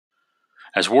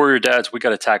As warrior dads, we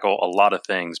got to tackle a lot of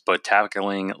things, but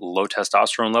tackling low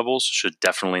testosterone levels should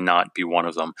definitely not be one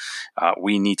of them.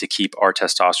 We need to keep our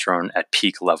testosterone at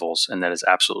peak levels, and that is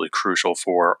absolutely crucial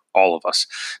for all of us.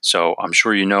 So I'm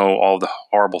sure you know all the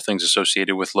horrible things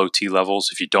associated with low T levels.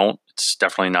 If you don't, it's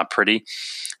definitely not pretty.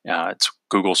 It's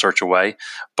Google search away.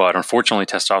 But unfortunately,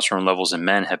 testosterone levels in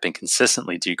men have been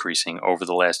consistently decreasing over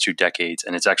the last 2 decades.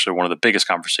 And it's actually one of the biggest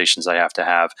conversations I have to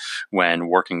have when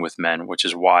working with men, which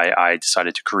is why I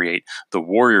decided to create the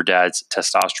Warrior Dads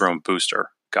Testosterone Booster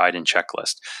Guide and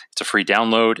Checklist. It's a free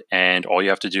download, and all you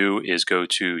have to do is go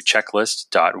to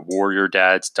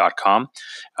checklist.warriordads.com.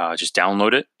 Just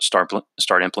download it, start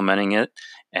implementing it,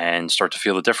 and start to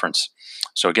feel the difference.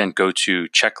 So again, go to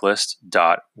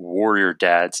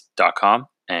checklist.warriordads.com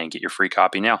and get your free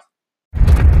copy now.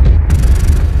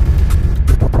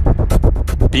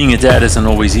 Being a dad isn't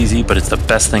always easy, but it's the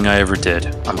best thing I ever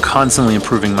did. I'm constantly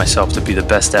improving myself to be the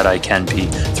best dad I can be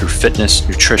through fitness,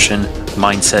 nutrition,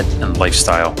 mindset, and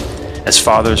lifestyle. As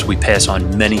fathers, we pass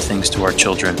on many things to our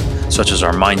children, such as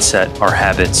our mindset, our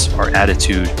habits, our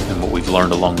attitude, and what we've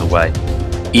learned along the way.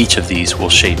 Each of these will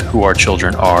shape who our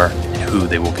children are and who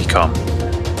they will become.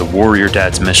 The Warrior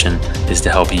Dad's mission is to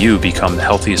help you become the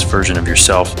healthiest version of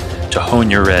yourself, to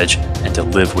hone your edge, and to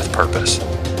live with purpose.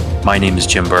 My name is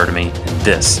Jim Bertamy, and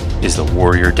this is the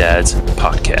Warrior Dads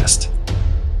Podcast.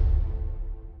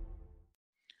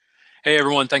 Hey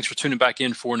everyone, thanks for tuning back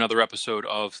in for another episode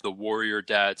of the Warrior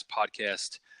Dads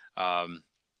Podcast. I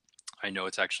know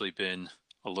it's actually been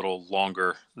a little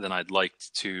longer than I'd like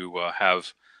to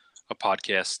have a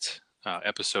podcast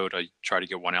episode. I try to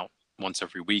get one out once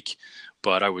every week,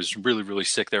 but I was really, really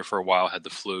sick there for a while. Had the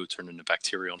flu, turned into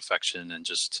bacterial infection, and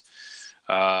just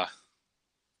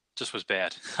was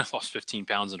bad. I lost 15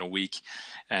 pounds in a week,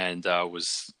 and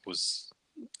was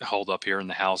holed up here in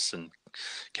the house and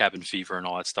cabin fever and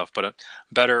all that stuff. But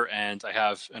better, and I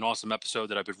have an awesome episode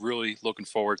that I've been really looking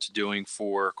forward to doing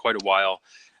for quite a while,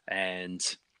 and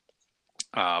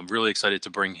I'm really excited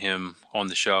to bring him on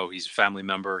the show. He's a family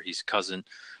member. He's a cousin.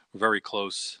 We're very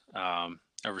close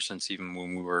ever since even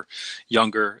when we were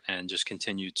younger, and just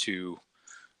continue to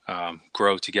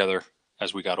grow together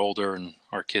as we got older, and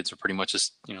our kids are pretty much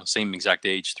just, same exact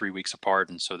age, 3 weeks apart.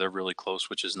 And so they're really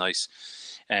close, which is nice.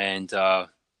 And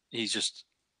he's just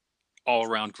all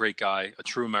around great guy, a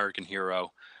true American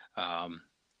hero,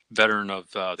 veteran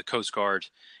of the Coast Guard,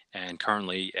 and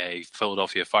currently a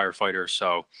Philadelphia firefighter.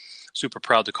 So super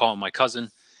proud to call him my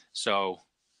cousin. So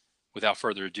without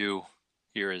further ado,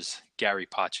 here is Gary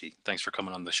Paci. Thanks for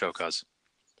coming on the show, cuz.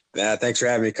 Yeah, thanks for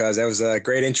having me, cuz. That was a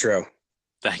great intro.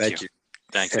 Thank you.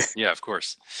 Thank you. Yeah, of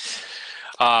course.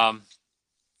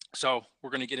 So we're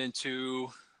going to get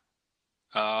into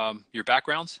your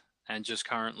background, and just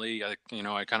currently, I kind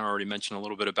of already mentioned a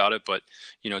little bit about it, but,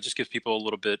 just give people a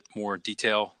little bit more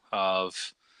detail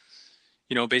of,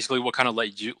 basically what kind of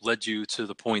led you to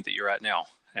the point that you're at now.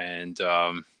 And,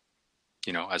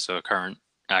 as a current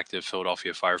active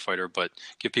Philadelphia firefighter, but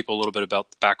give people a little bit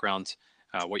about the background,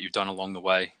 what you've done along the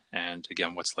way, and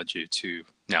again, what's led you to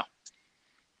now.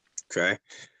 Okay.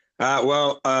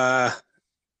 Our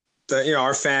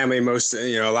family,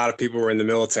 a lot of people were in the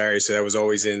military, so that was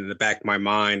always in the back of my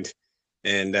mind.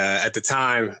 And at the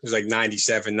time, it was like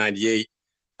 97, 98.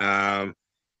 There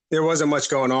wasn't much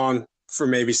going on for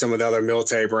maybe some of the other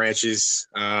military branches.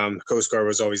 Coast Guard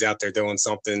was always out there doing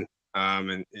something.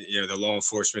 And the law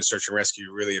enforcement, search and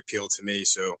rescue really appealed to me.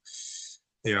 So,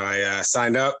 I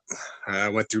signed up,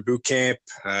 went through boot camp.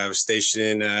 I was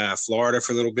stationed in Florida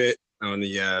for a little bit on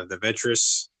the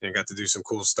Ventress, and got to do some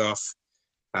cool stuff.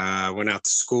 Went out to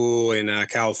school in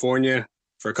California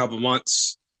for a couple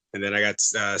months, and then I got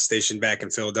stationed back in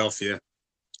Philadelphia,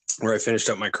 where I finished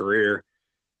up my career.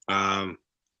 It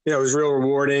was real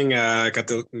rewarding. I got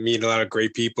to meet a lot of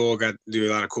great people, got to do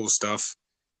a lot of cool stuff.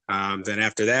 Then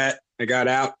after that, I got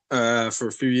out for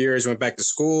a few years, went back to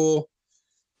school,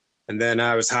 and then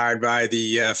I was hired by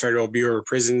the Federal Bureau of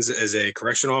Prisons as a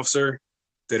correction officer.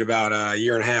 Did about a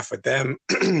year and a half with them,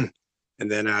 and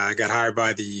then I got hired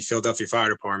by the Philadelphia Fire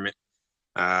Department.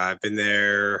 I've been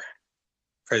there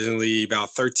presently about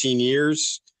 13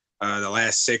 years, the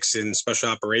last 6 in special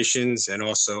operations, and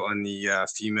also on the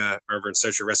FEMA Urban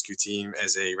Search and Rescue team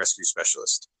as a rescue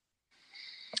specialist.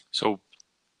 So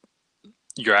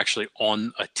you're actually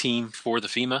on a team for the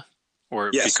FEMA, or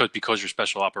yes, because you're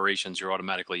special operations, you're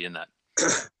automatically in that?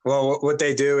 Well, what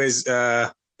they do is,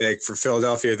 like for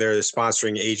Philadelphia, they're the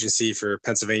sponsoring agency for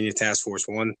Pennsylvania Task Force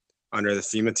 1 under the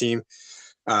FEMA team.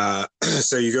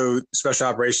 So you go special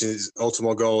operations.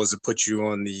 Ultimate goal is to put you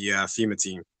on the FEMA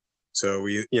team. So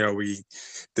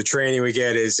the training we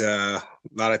get is a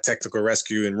lot of technical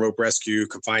rescue and rope rescue,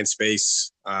 confined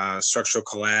space, structural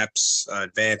collapse,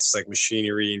 advanced like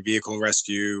machinery and vehicle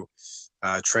rescue,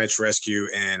 trench rescue,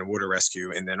 and water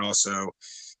rescue. And then also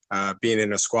being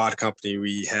in a squad company,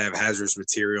 we have hazardous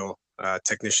material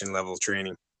technician level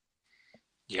training.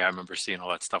 Yeah, I remember seeing all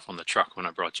that stuff on the truck when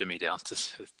I brought Jimmy down to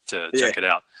Yeah, check it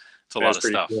out. It's a lot that's of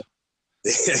pretty stuff. cool.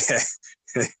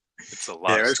 It's a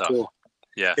lot of it's stuff. cool.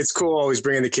 Yeah. It's cool always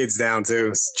bringing the kids down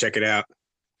too. Check it out.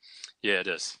 Yeah, it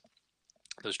is.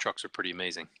 Those trucks are pretty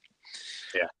amazing.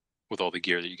 Yeah. With all the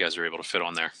gear that you guys are able to fit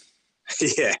on there.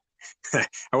 Yeah.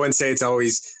 I wouldn't say it's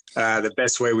always the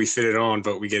best way we fit it on,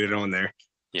 but we get it on there.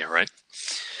 Yeah, right.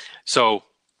 So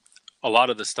a lot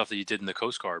of the stuff that you did in the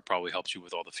Coast Guard probably helps you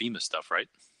with all the FEMA stuff, right?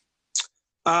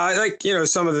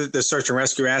 Some of the search and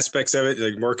rescue aspects of it,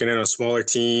 like working in a smaller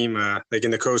team, like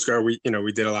in the Coast Guard, we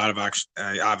did a lot of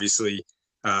obviously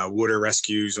water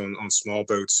rescues on small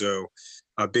boats. So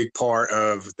a big part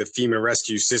of the FEMA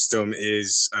rescue system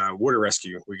is water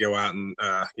rescue. We go out and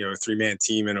a 3-man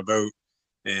team in a boat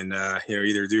and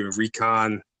either do a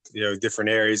recon, different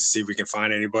areas to see if we can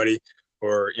find anybody,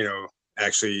 or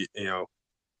actually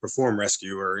perform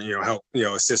rescue or help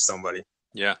assist somebody.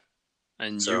 Yeah,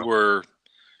 and So,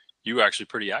 you were actually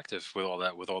pretty active with all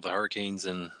that, with all the hurricanes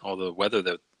and all the weather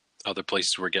that other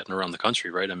places were getting around the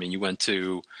country, right? I mean, you went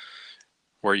to,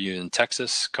 were you in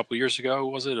Texas a couple of years ago,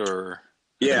 was it? Or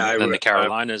yeah, then the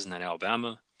Carolinas and then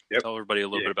Alabama. Yep. Tell everybody a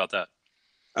little bit about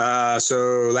that.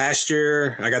 So last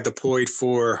year I got deployed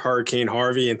for Hurricane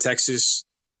Harvey in Texas.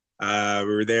 We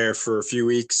were there for a few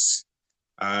weeks.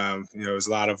 It was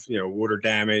a lot of, water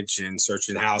damage and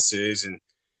searching houses and,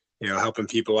 helping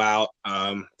people out.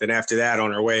 Then after that,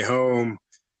 on our way home,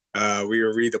 we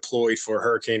were redeployed for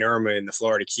Hurricane Irma in the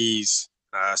Florida Keys.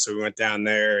 So we went down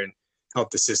there and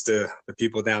helped assist the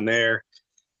people down there.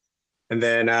 And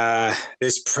then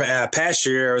this past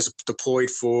year, I was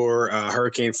deployed for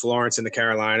Hurricane Florence in the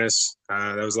Carolinas.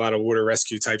 There was a lot of water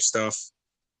rescue type stuff.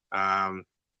 And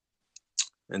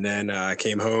then I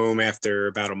came home after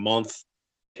about a month.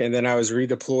 And then I was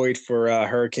redeployed for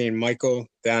Hurricane Michael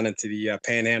down into the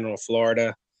panhandle of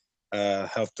Florida.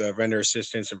 Helped render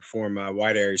assistance and perform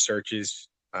wide area searches.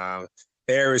 The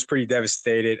area was pretty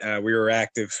devastated. We were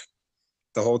active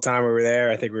the whole time we were there.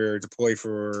 I think we were deployed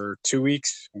for 2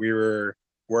 weeks. We were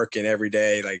working every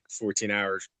day, like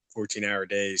 14-hour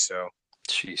days. So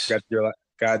Jeez. got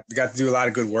to do a lot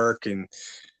of good work, and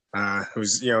it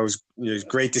was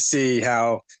great to see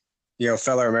how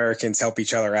fellow Americans help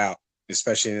each other out,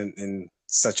 especially in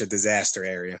such a disaster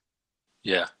area.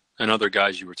 Yeah, and other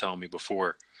guys, you were telling me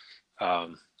before,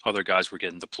 other guys were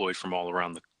getting deployed from all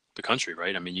around the country,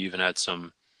 right? I mean, you even had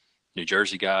some New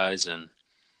Jersey guys, and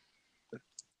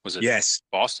was it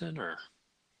Boston or?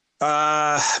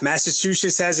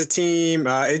 Massachusetts has a team.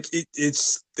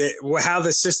 It's how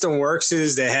the system works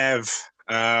is they have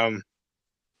kind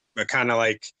of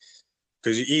like,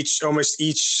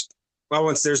 because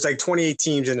once there's like 28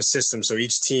 teams in a system, so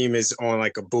each team is on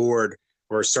like a board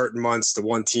where certain months the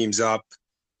one team's up,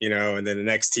 and then the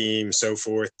next team, so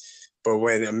forth. But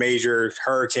when a major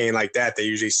hurricane like that, they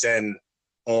usually send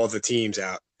all the teams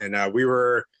out, and we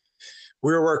were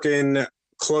working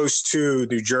close to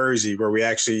New Jersey, where we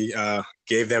actually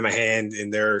gave them a hand in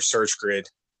their search grid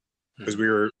because we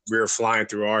were flying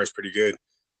through ours pretty good.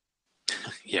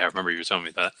 Yeah, I remember you were telling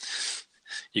me that.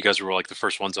 You guys were like the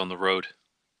first ones on the road,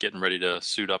 getting ready to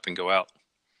suit up and go out.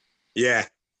 Yeah.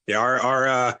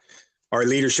 Our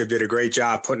leadership did a great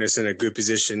job putting us in a good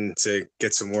position to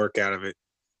get some work out of it.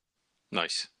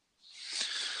 Nice.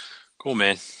 Cool,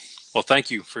 man. Well,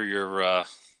 thank you for your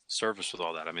service with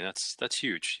all that. I mean, that's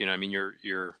huge. I mean,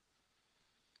 you're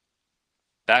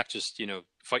back just,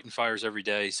 fighting fires every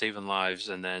day, saving lives,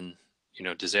 and then,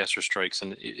 disaster strikes.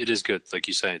 And it is good. Like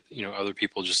you say, other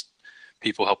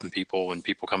people helping people and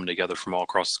people coming together from all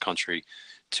across the country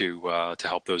to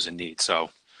help those in need. So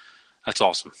that's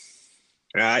awesome.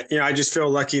 I just feel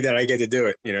lucky that I get to do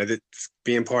it. That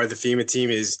being part of the FEMA team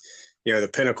is, the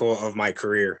pinnacle of my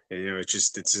career.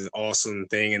 It's an awesome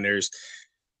thing. And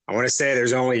I want to say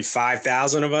there's only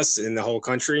 5,000 of us in the whole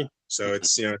country. So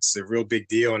it's a real big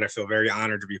deal. And I feel very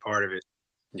honored to be part of it.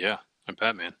 Yeah, I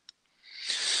bet, man.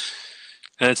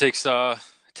 And it takes a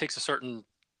certain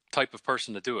type of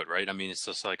person to do it, right? I mean, it's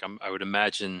just like, I would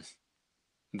imagine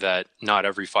that not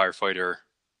every firefighter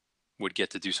would get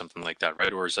to do something like that,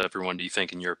 right? Or is everyone, do you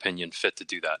think, in your opinion, fit to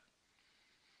do that?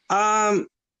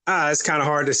 It's kind of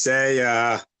hard to say.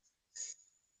 I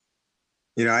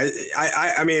mean,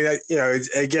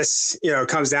 I guess, it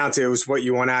comes down to what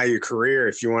you want out of your career.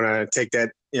 If you want to take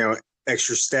that,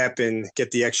 extra step and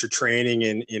get the extra training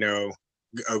and,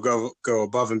 go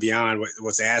above and beyond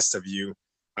what's asked of you.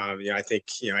 I think,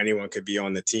 anyone could be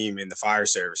on the team in the fire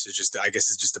service. I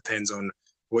guess it just depends on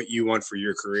what you want for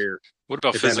your career. What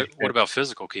about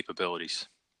physical capabilities?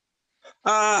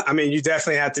 I mean, you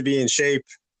definitely have to be in shape,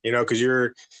 because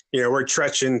we're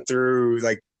trekking through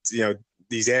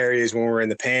these areas when we're in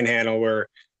the panhandle where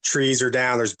trees are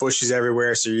down, there's bushes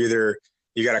everywhere. So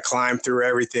you got to climb through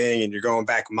everything and you're going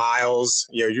back miles.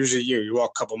 Usually you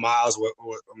walk a couple miles, what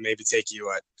maybe take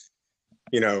you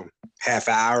half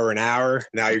hour, an hour.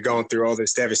 Now you're going through all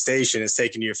this devastation. It's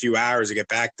taking you a few hours to get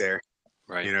back there.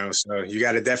 Right. So you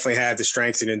got to definitely have the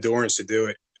strength and endurance to do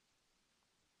it.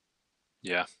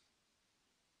 Yeah.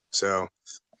 So,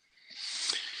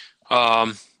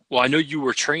 well, I know you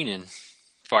were training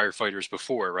firefighters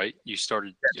before, right? You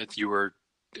started, did you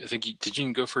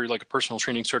go for like a personal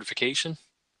training certification?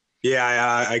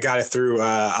 Yeah, I got it through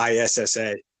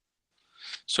ISSA.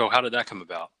 So how did that come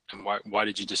about? And why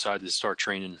did you decide to start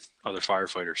training other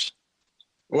firefighters?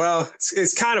 Well,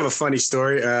 it's kind of a funny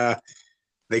story.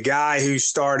 The guy who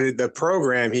started the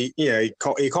program, he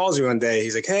calls me one day.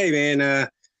 He's like, "Hey, man, are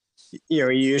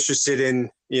you interested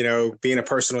in, being a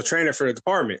personal trainer for the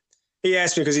department?" He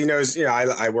asked me because he knows,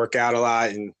 I work out a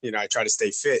lot and, I try to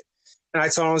stay fit. And I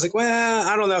told him, I was like, well,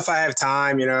 I don't know if I have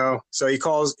time, So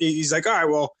he's like, all right,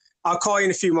 well, I'll call you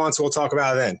in a few months. We'll talk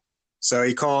about it then. So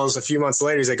he calls a few months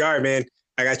later. He's like, all right, man,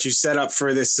 I got you set up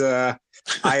for this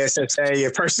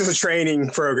ISSA personal training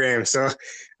program. So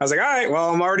I was like, all right,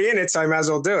 well, I'm already in it, so I might as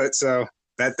well do it. So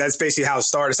that's basically how it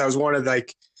started. So I was one of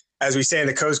as we say in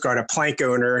the Coast Guard, a plank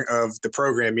owner of the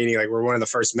program, meaning like we're one of the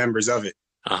first members of it.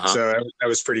 Uh-huh. So that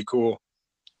was pretty cool.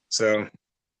 So,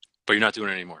 but you're not doing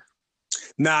it anymore.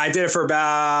 No, I did it for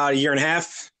about a year and a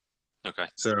half. Okay.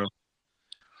 So,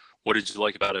 what did you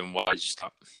like about it, and why did you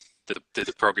stop? Did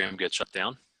the program get shut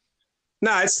down?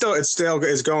 No, it's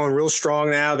going real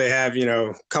strong now. They have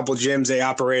a couple gyms they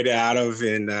operate out of,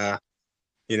 and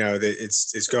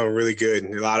it's going really good.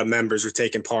 And a lot of members are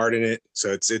taking part in it,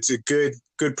 so it's a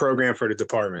good program for the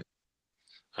department.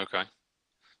 Okay.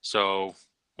 So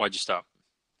why'd you stop?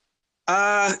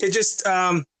 It just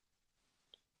my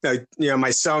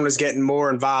son was getting more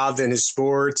involved in his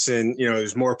sports, and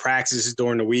there's more practices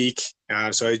during the week.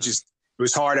 So it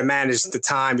was hard to manage the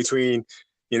time between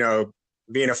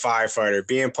being a firefighter,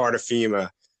 being part of FEMA,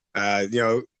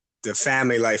 the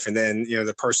family life, and then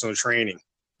the personal training.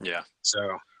 Yeah.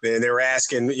 So they were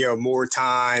asking more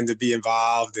time to be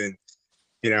involved, and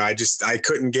I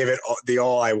couldn't give it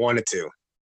all I wanted to.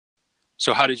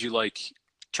 So how did you like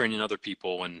training other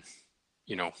people and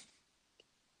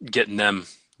getting them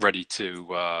ready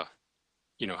to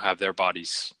have their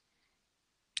bodies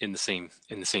in the same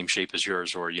shape as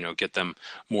yours, or get them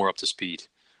more up to speed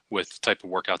with the type of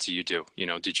workouts that you do?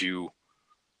 Did you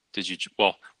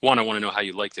well, one, I want to know how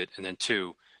you liked it, and then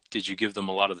two, did you give them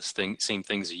a lot of the same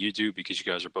things that you do because you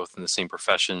guys are both in the same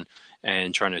profession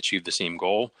and trying to achieve the same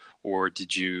goal, or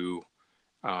did you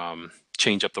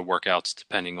change up the workouts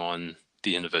depending on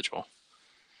the individual?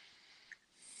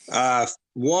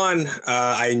 One,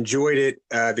 I enjoyed it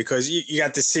because you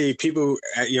got to see people,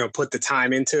 put the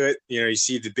time into it. You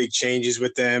see the big changes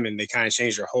with them, and they kind of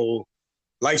change their whole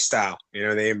lifestyle.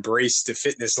 They embrace the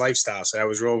fitness lifestyle. So that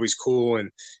was always cool.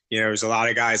 And, there's a lot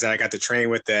of guys that I got to train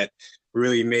with that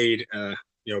really made,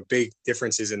 big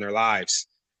differences in their lives.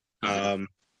 Mm-hmm.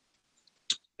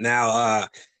 Now,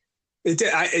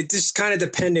 it just kind of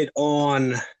depended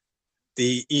on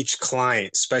each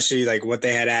client, especially like what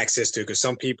they had access to. Because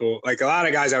some people, like a lot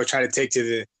of guys I would try to take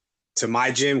to my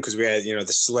gym, because we had, the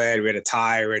sled, we had a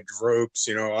tire, we had ropes,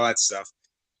 all that stuff.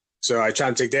 So I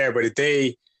tried to take there, but if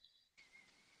they,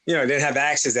 didn't have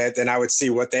access to that, then I would see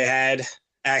what they had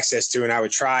access to, and I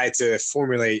would try to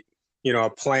formulate, a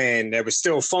plan that was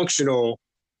still functional,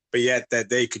 but yet that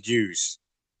they could use.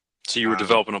 So you were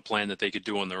developing a plan that they could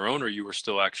do on their own, or you were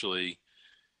still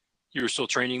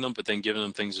training them, but then giving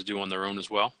them things to do on their own as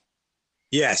well?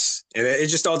 Yes. And it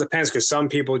just all depends, because some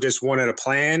people just wanted a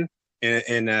plan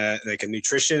and like a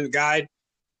nutrition guide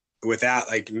without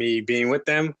like me being with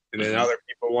them. And then other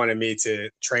people wanted me to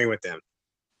train with them.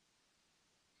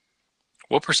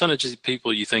 What percentage of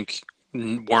people you think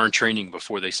weren't training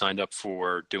before they signed up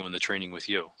for doing the training with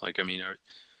you? Like, I mean,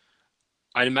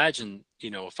 I'd imagine, a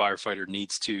firefighter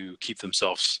needs to keep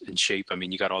themselves in shape. I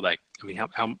mean, you got all that. I mean,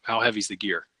 how heavy is the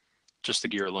gear? Just the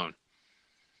gear alone?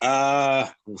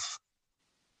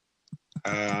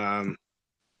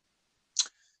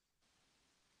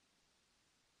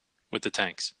 With the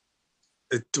tanks?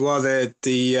 Well,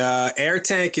 the air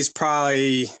tank is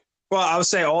probably, well, I would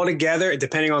say altogether,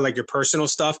 depending on like your personal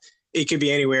stuff, it could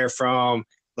be anywhere from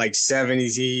like 70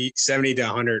 to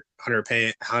 100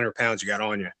 pounds you got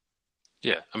on you.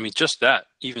 Yeah, I mean, just that,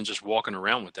 even just walking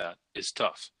around with that is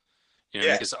tough. You know what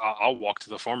I mean? Yeah, Because I'll walk to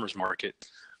the farmer's market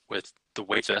with the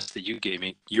weight vest that you gave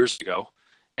me years ago,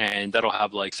 and that'll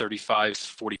have like 35,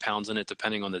 40 pounds in it,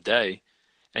 depending on the day.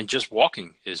 And just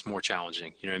walking is more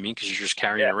challenging, you know what I mean? Because you're just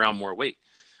carrying yeah, around more weight.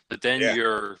 But then yeah.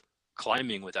 you're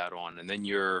climbing with that on, and then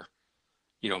you're,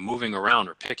 moving around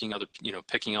or picking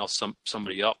picking out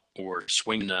somebody up or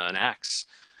swinging an axe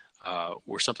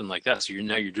or something like that. So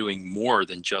you're doing more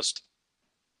than just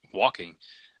walking.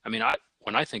 I mean,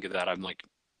 when I think of that, I'm like,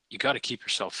 you got to keep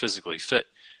yourself physically fit.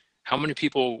 How many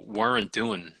people weren't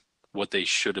doing what they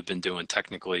should have been doing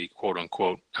technically, quote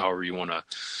unquote, however you want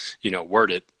to,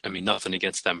 word it. I mean, nothing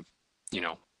against them, you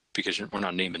know, because we're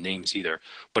not naming names either.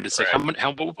 But it's like,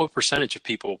 Right. what percentage of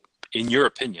people, in your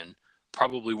opinion,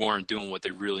 probably weren't doing what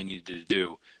they really needed to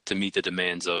do to meet the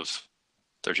demands of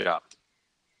their job?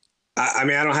 I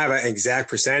mean, I don't have an exact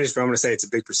percentage, but I'm going to say it's a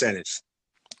big percentage.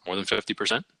 More than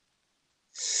 50%?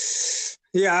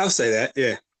 Yeah, I'll say that.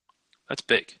 Yeah, That's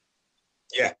big.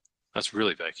 yeah, That's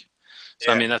really big.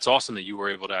 So, I yeah. mean, that's awesome that you were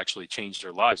able to actually change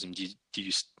their lives. And do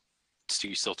you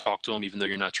still talk to them, even though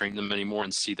you're not training them anymore,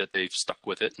 and see that they've stuck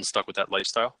with it and stuck with that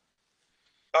lifestyle?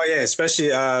 Oh yeah, especially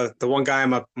the one guy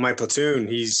in my platoon.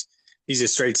 He's a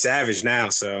straight savage now.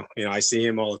 So I see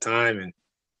him all the time, and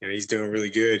he's doing really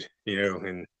good.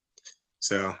 And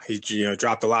so he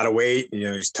dropped a lot of weight.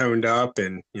 He's toned up,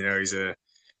 and he's a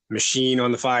machine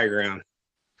on the fire ground.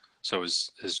 So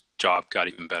his job got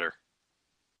even better.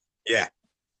 Yeah,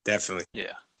 definitely.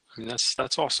 Yeah. I mean,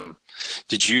 that's awesome.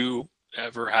 Did you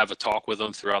ever have a talk with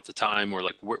him throughout the time, or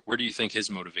like where do you think his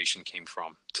motivation came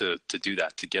from to do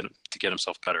that, to get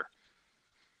himself better?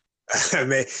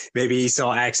 Maybe he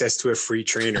saw access to a free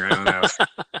trainer. I don't know.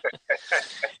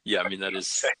 Yeah, I mean that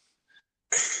is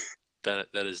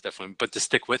definitely, but to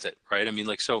stick with it, right? I mean,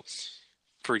 like, so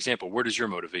for example, where does your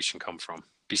motivation come from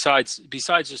besides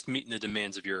just meeting the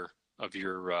demands of your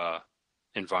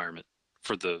environment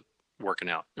for the working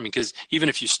out? I mean, because even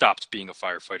if you stopped being a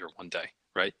firefighter one day,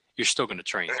 right, you're still going to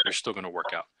train, you're still going to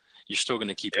work out, you're still going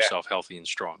to keep Yeah, yourself healthy and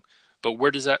strong. But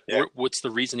yeah. what's the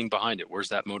reasoning behind it? Where's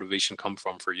that motivation come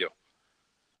from for you?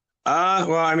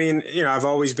 Well, I mean, I've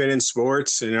always been in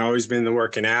sports and always been the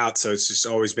working out, so it's just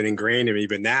always been ingrained in me.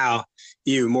 But now,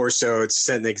 even more so, it's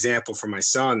setting an example for my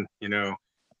son.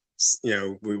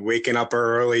 We waking up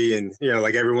early, and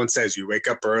like everyone says, you wake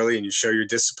up early and you show your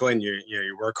discipline.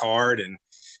 You work hard, and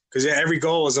because every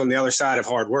goal is on the other side of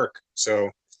hard work.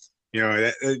 So,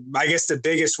 I guess the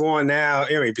biggest one now,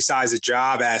 besides the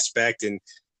job aspect and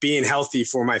being healthy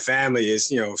for my family,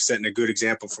 is setting a good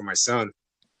example for my son.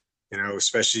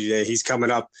 Especially he's coming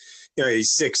up.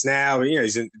 He's 6 now.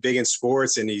 He's big in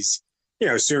sports, and he's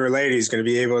sooner or later he's going to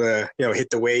be able to hit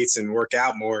the weights and work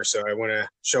out more. So I want to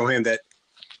show him that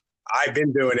I've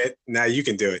been doing it. Now you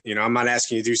can do it. I'm not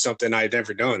asking you to do something I've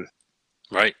never done.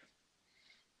 Right.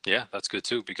 Yeah, that's good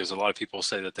too, because a lot of people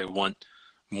say that they want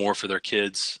more for their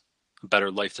kids, a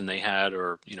better life than they had,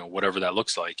 or whatever that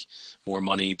looks like, more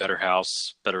money, better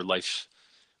house, better life.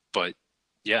 But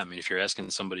yeah, I mean, if you're asking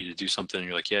somebody to do something and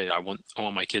you're like, yeah, I want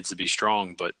my kids to be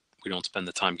strong, but we don't spend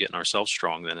the time getting ourselves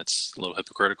strong, then it's a little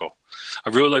hypocritical. I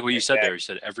really like what you said there. You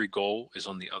said every goal is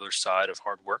on the other side of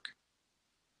hard work.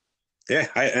 Yeah,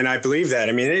 I believe that.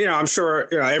 I mean, I'm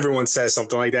sure everyone says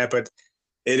something like that, but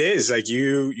it is like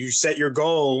you set your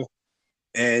goal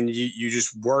and you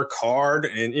just work hard,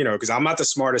 and because I'm not the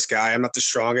smartest guy, I'm not the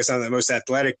strongest, I'm not the most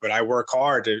athletic, but I work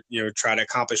hard to try to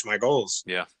accomplish my goals.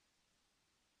 Yeah.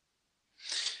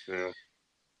 Yeah.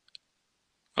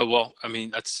 Oh, well, I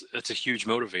mean, that's a huge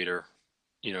motivator,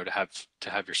 to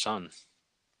have your son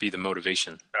be the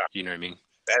motivation. You know what I mean?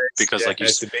 Because like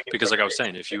That's the biggest because like I was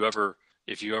motivation. saying,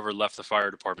 if you ever left the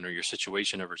fire department or your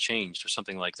situation ever changed or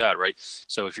something like that, right?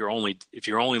 So if you're only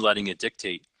letting it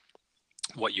dictate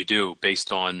what you do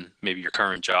based on maybe your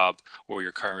current job or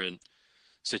your current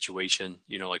situation,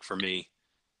 like for me,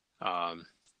 um,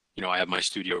 I have my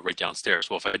studio right downstairs.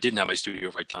 Well, if I didn't have my studio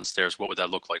right downstairs, what would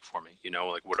that look like for me?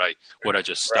 Like would I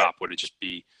just Right. stop? Would it just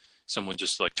be someone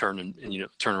just like turn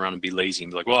around and be lazy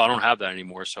and be like, well, I don't have that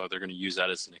anymore, so they're going to use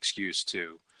that as an excuse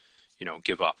to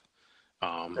give up.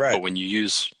 But Right. when you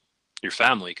use your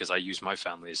family, because I use my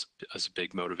family as a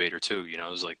big motivator too, it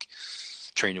was like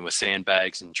training with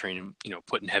sandbags and training,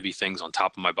 putting heavy things on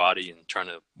top of my body and trying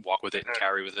to walk with it and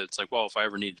carry with it. It's like, well, if I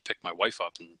ever need to pick my wife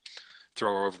up and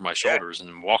throw her over my Yeah. shoulders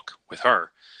and walk with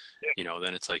her,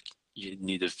 then it's like you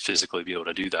need to physically be able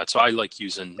to do that. So I like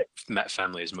using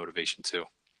family as motivation too.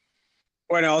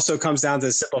 When it also comes down to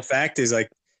the simple fact is like,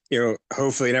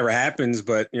 hopefully it never happens,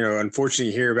 but, unfortunately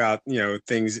you hear about,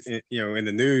 things, in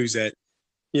the news that,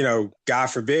 God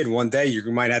forbid one day you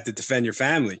might have to defend your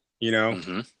family.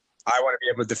 Mm-hmm. I want to be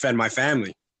able to defend my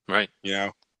family, Right.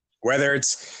 whether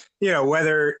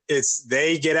it's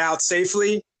they get out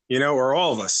safely, or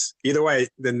all of us. Either way,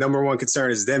 the number one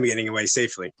concern is them getting away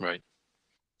safely. Right.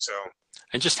 So,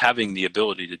 And just having the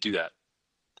ability to do that.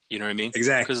 You know what I mean?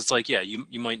 exactly. Because it's like, yeah,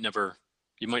 you might never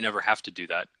have to do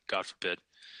that, God forbid.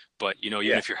 But, even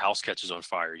Yeah. if your house catches on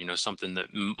fire, something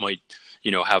that might,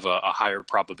 have a higher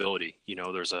probability,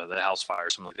 there's the house fire or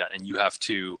something like that, and you have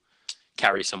to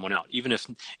carry someone out, even if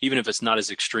it's not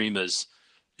as extreme as,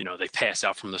 they pass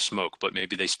out from the smoke, but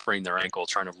maybe they sprain their ankle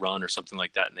trying to run or something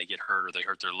like that, and they get hurt or they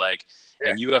hurt their leg,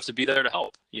 and you have to be there to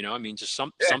help. I mean, just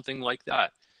something like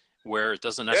that, where it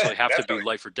doesn't necessarily have to be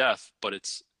life or death, but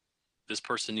it's this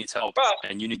person needs help,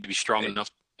 and you need to be strong enough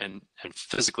and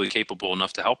physically capable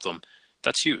enough to help them.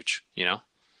 That's huge,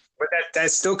 But that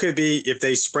still could be, if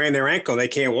they sprain their ankle, they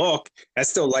can't walk.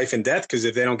 That's still life and death, because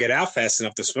if they don't get out fast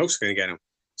enough, the smoke's going to get them.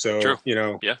 So, True.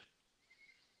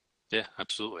 Yeah,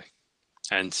 absolutely.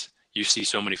 And you see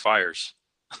so many fires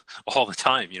all the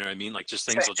time. You know what I mean? Like, just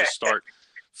things will just start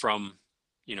from,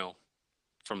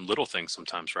 from little things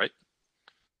sometimes, right?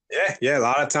 Yeah. A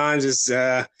lot of times it's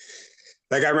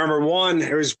like, I remember one.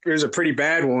 It was a pretty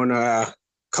bad one a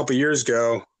couple years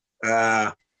ago.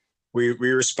 We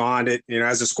responded,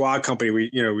 as a squad company.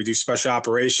 We do special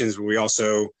operations, but we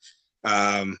also,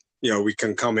 we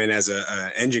can come in as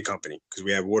a engine company because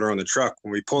we have water on the truck.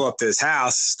 When we pull up this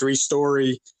house,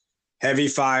 3-story, heavy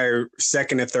fire,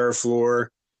 second and third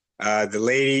floor. The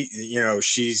lady,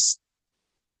 she's,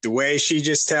 the way she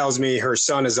just tells me her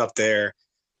son is up there.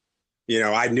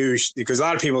 I knew, because a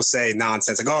lot of people say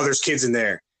nonsense like, "Oh, there's kids in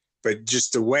there," but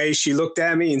just the way she looked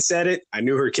at me and said it, I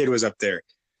knew her kid was up there.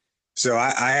 So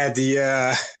I had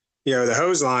the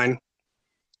hose line,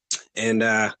 and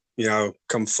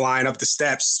come flying up the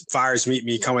steps. Fires meet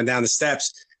me coming down the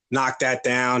steps, knock that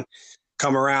down,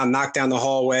 come around, knock down the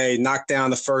hallway, knock down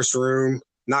the first room,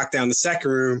 knock down the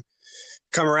second room,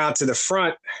 come around to the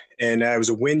front, and it was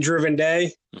a wind-driven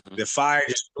day. Mm-hmm. The fire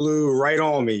just blew right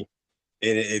on me,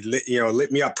 and it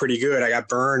lit me up pretty good. I got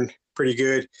burned pretty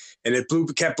good, and it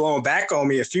kept blowing back on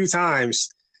me a few times.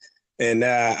 And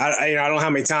I don't know how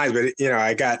many times, but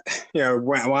I got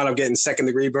wound up getting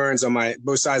 2nd-degree burns on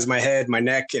both sides of my head, my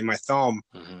neck, and my thumb.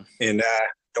 Mm-hmm. And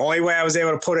the only way I was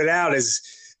able to put it out is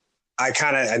I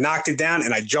knocked it down,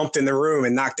 and I jumped in the room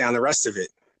and knocked down the rest of it.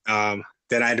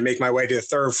 Then I had to make my way to the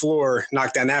 3rd floor,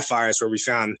 knock down that fire. That's where we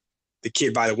found the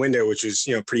kid by the window, which was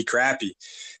pretty crappy.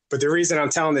 But the reason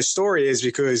I'm telling this story is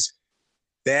because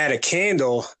they had a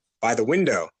candle by the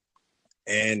window.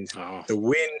 And the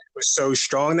wind was so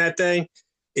strong that day,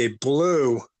 it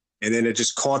blew, and then it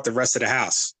just caught the rest of the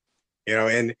house,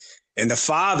 and the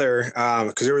father,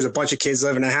 because there was a bunch of kids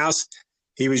living in the house,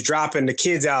 he was dropping the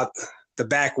kids out the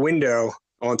back window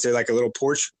onto like a little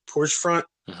porch front.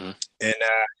 Mm-hmm. And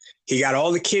he got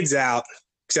all the kids out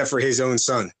except for his own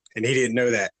son, and he didn't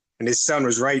know that. And his son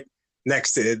was right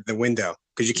next to the window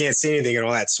because you can't see anything in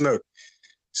all that smoke.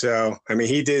 So, I mean,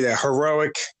 he did a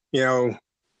heroic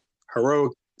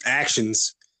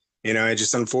actions, and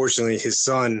just unfortunately his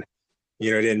son,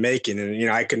 didn't make it. And,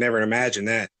 I could never imagine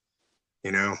that,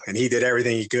 and he did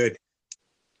everything he could.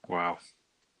 Wow.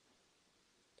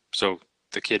 So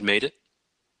the kid made it?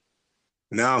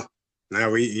 No,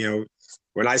 we,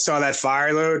 when I saw that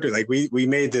fire load, like we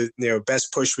made the,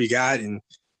 best push we got, and,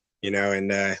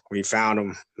 and we found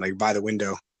him like by the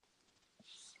window.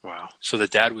 Wow. So the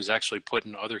dad was actually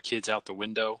putting other kids out the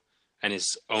window, and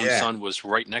his own son was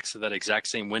right next to that exact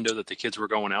same window that the kids were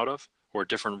going out of, or a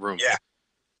different room? Yeah.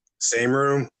 Same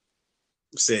room,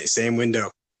 same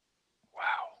window. Wow.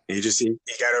 He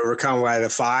got overcome by the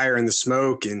fire and the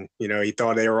smoke, and, he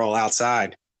thought they were all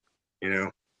outside,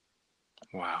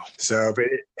 Wow. So, but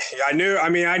I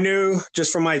knew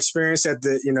just from my experience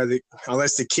that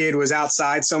unless the kid was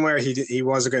outside somewhere, he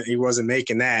wasn't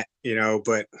making that,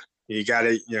 but you got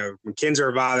to, when kids are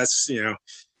involved, that's, a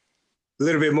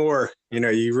little bit more,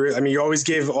 you always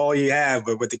give all you have,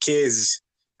 but with the kids,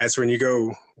 that's when you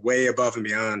go way above and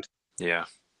beyond. Yeah.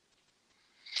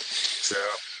 So.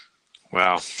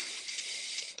 Wow.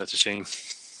 That's a shame.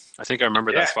 I think I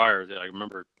remember that fire. I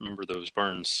remember those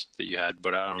burns that you had,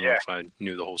 but I don't know if I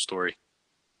knew the whole story,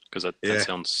 because that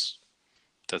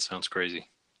sounds crazy.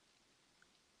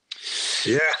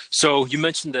 Yeah. So you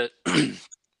mentioned that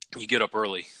you get up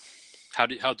early. How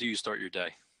do you start your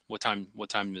day? What time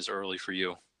is early for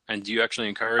you? And do you actually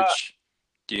encourage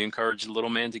the little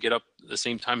man to get up at the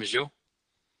same time as you?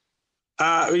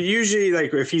 Usually,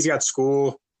 like if he's got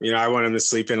school, I want him to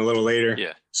sleep in a little later.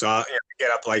 Yeah. So I'll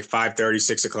get up like 5:30,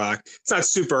 6 o'clock. It's not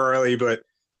super early, but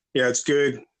it's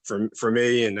good for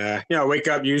me. And I wake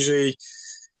up usually,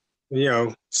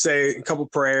 say a couple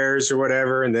prayers or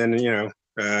whatever, and then I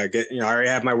already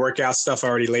have my workout stuff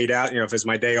already laid out. If it's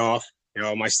my day off,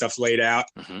 all my stuff laid out.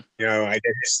 Mm-hmm. I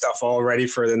did his stuff all ready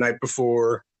for the night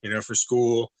before, for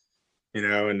school.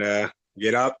 And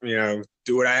get up,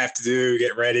 do what I have to do,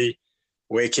 get ready,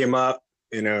 wake him up,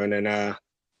 and then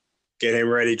get him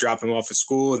ready, drop him off at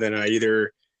school. Then I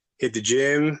either hit the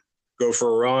gym, go for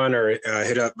a run, or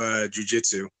hit up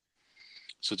jujitsu.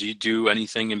 So do you do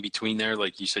anything in between there?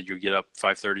 Like you said, you get up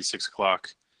 5:30, 6 o'clock.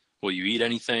 Will you eat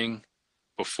anything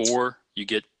before you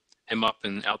get him up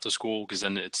and out to school? Because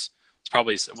then it's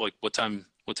probably like what time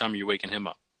are you waking him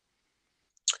up?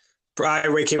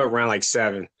 Probably wake him up around like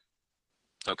 7.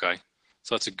 Okay.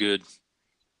 So that's a good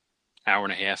hour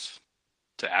and a half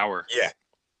to hour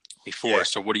before. Yeah.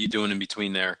 So what are you doing in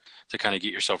between there to kind of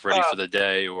get yourself ready for the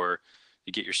day, or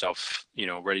you get yourself,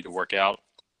 ready to work out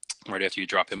right after you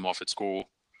drop him off at school?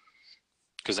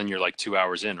 Because then you're like 2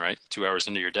 hours in, right? 2 hours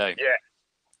into your day.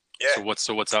 Yeah. So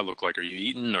what's that look like? Are you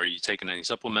eating? Are you taking any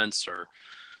supplements, or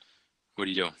what are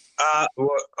you doing?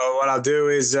 What I'll do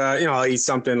is, I'll eat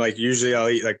something like, usually I'll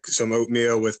eat like some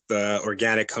oatmeal with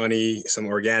organic honey, some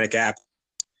organic apple.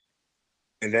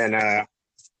 And then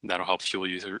that'll help fuel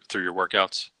you through your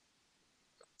workouts.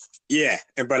 Yeah.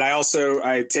 But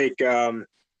I take the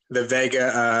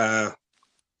Vega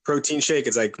protein shake.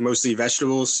 It's like mostly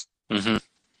vegetables. Mm-hmm.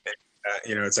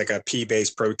 It's like a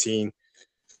pea-based protein.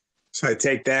 So I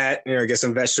take that, get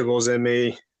some vegetables in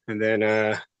me, and then,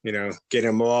 get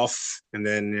them off, and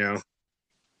then,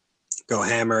 go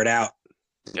hammer it out.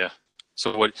 Yeah.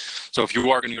 So if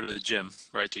you are going to go to the gym,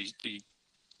 right, the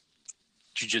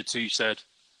jiu-jitsu, you said,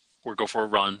 or go for a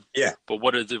run. Yeah. But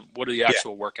what do the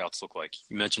actual workouts look like?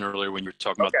 You mentioned earlier when you were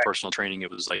talking about the personal training,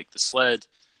 it was like the sled,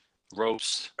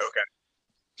 ropes. Okay.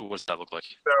 So what does that look like?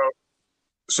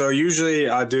 So usually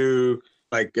I do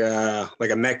like a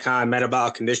Metcon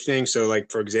metabolic conditioning. So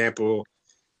like, for example,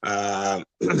 I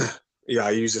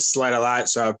use a sled a lot.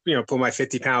 So I, put my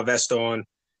 50-pound vest on,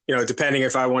 depending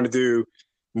if I want to do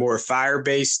more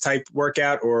fire-based type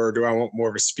workout or do I want more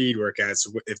of a speed workout,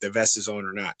 so if the vest is on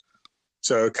or not.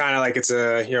 So kind of like it's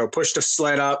a, push the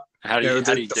sled up. How do you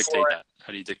dictate that?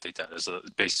 How do you dictate that? Is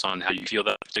it based on how you feel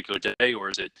that particular day, or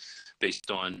is it based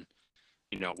on,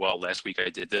 last week I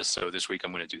did this, so this week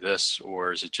I'm going to do this,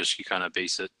 or is it just you kind of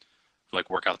base it like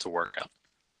workout to workout?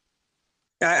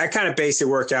 I kind of base it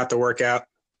workout to workout.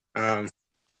 I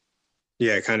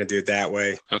kind of do it that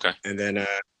way. Okay. And then,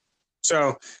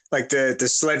 so like the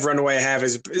sled runway I have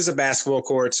is a basketball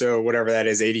court. So whatever that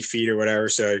is, 80 feet or whatever.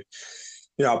 So,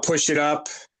 I'll push it up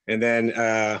and then,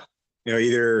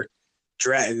 either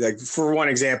drag, like for one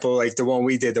example, like the one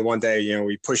we did the one day,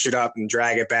 we push it up and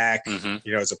drag it back, mm-hmm.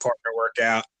 It's a partner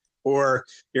workout, or,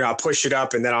 I'll push it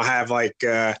up and then I'll have like,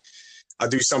 I'll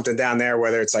do something down there,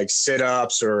 whether it's like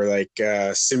sit-ups or like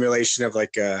simulation of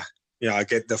like, I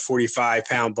get the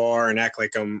 45-pound bar and act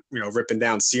like I'm, ripping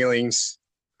down ceilings.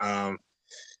 And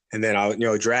then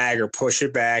I'll, drag or push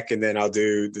it back. And then I'll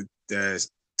do the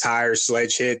tire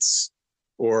sledge hits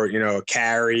or, a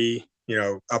carry,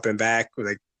 up and back with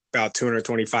like about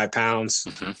 225 pounds,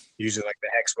 mm-hmm. using like the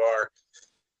hex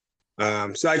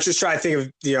bar. So I just try to think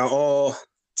of, all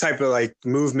type of like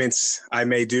movements I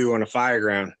may do on a fire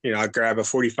ground. I'll grab a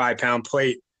 45-pound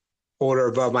plate, hold her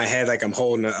above my head like I'm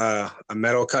holding a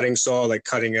metal cutting saw, like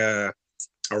cutting a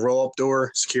roll-up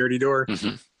door, security door.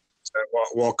 Mm-hmm. So I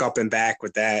walk up and back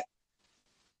with that.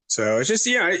 So it's just,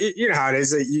 how it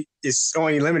is. It's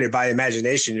only limited by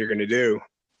imagination you're going to do,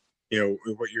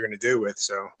 what you're going to do with.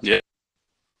 So yeah.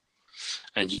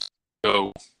 And you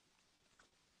go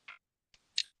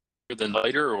than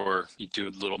lighter, or you do a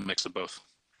little mix of both?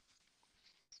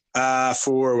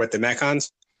 For what, the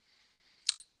Metcons?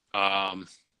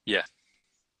 Yeah.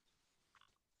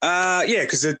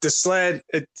 Because the sled,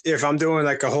 if I'm doing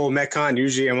like a whole Metcon,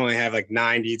 usually I'm only have like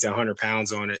 90 to 100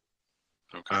 pounds on it.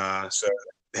 Okay. So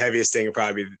the heaviest thing would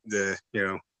probably be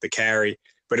the carry.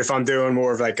 But if I'm doing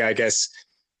more of like, I guess,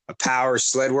 a power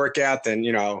sled workout, then,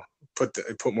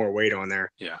 put more weight on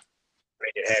there. Yeah.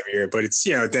 Make it heavier. But it's,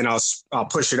 then I'll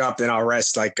push it up, then I'll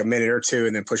rest like a minute or two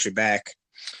and then push it back.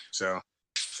 So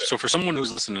for someone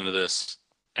who's listening to this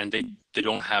and they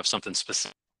don't have something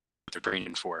specific they're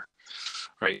training for,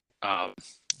 right?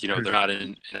 They're not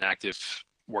in an active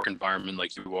work environment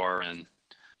like you are, and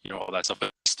all that stuff,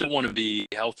 but still want to be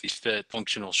healthy, fit,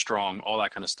 functional, strong, all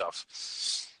that kind of stuff.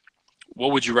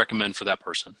 What would you recommend for that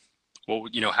person? What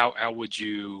would how would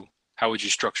you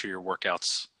structure your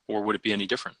workouts, or would it be any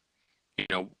different? You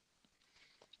know,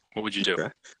 what would you do? Okay.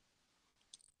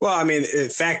 Well, I mean, in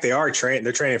fact, they are trained.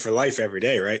 They're training for life every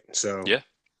day, right? So Yeah.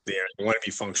 they want to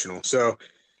be functional. So,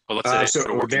 Well, let's say they so go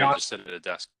to work they and they on. just sit at a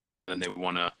desk, and they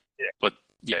want to. Yeah. But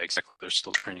yeah, exactly. They're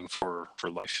still training for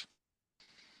life.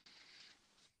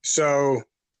 So,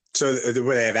 would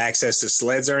they have access to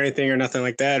sleds or anything or nothing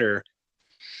like that, or?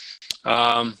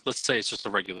 Let's say it's just a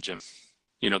regular gym.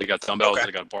 You know, they got dumbbells, Okay.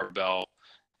 they got a barbell,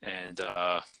 and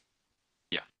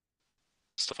yeah,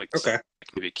 stuff like Okay.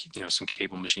 maybe some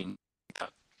cable machine.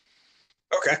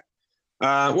 Okay.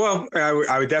 Well,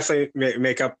 I would definitely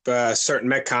make up certain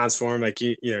metcons for them. Like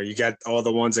you got all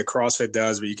the ones that CrossFit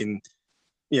does, but you can,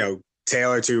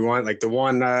 tailor to one. Like the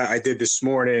one I did this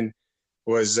morning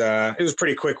was it was a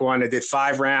pretty quick one. I did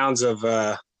 5 rounds of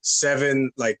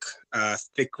 7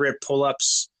 thick grip pull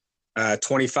ups,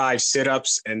 25 sit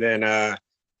ups, and then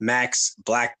max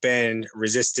black bend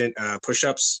resistant push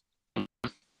ups. And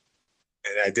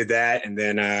I did that, and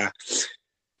then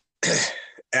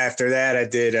after that,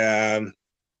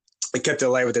 I kept it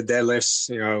light with the deadlifts.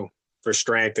 For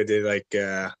strength, I did I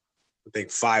think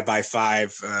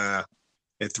 5x5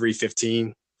 at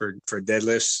 315 for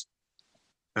deadlifts.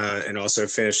 And also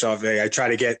finish off. I try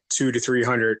to get 200 to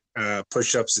 300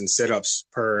 push-ups and sit-ups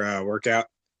per workout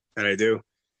that I do.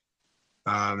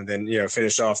 And then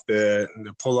finish off the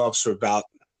pull-ups with about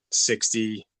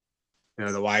 60.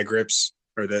 The wide grips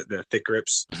or the thick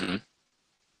grips. Mm-hmm.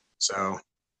 So,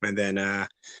 and then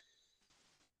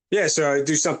so I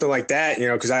do something like that.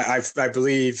 Because I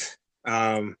believe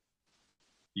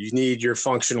you need your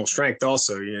functional strength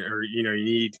also. You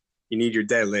need your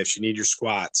deadlifts, you need your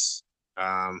squats.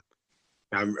 I'm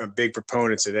a big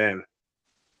proponent of them.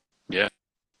 Yeah.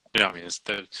 I mean,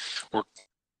 we're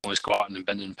only squatting and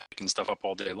bending and picking stuff up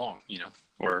all day long,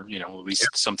 or, at least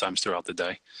sometimes throughout the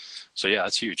day. So yeah,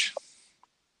 that's huge.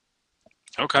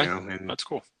 Okay. That's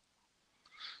cool.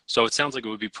 So it sounds like it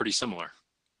would be pretty similar.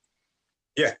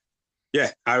 Yeah.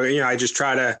 Yeah. I just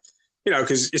try to,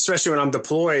 because especially when I'm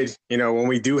deployed, when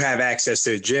we do have access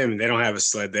to the gym, they don't have a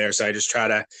sled there. So I just try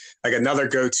to, like, another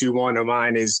go-to one of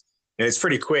mine is, and it's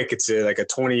pretty quick. It's like a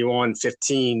 21,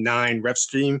 15, 9 rep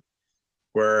stream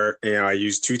where, I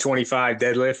use 225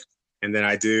 deadlift, and then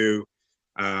I do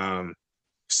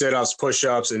sit-ups,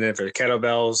 push-ups, and then for the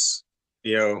kettlebells,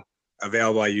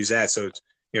 available, I use that. So,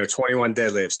 21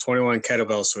 deadlifts, 21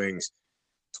 kettlebell swings,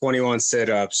 21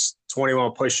 sit-ups,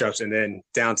 21 push-ups, and then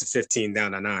down to 15,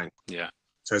 down to 9. Yeah.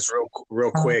 So it's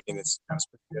real quick, and it's pretty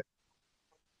good.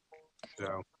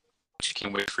 So you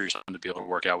can't wait for your son to be able to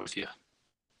work out with you.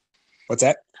 What's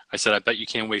that? I said, I bet you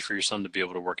can't wait for your son to be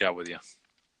able to work out with you.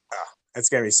 Oh, that's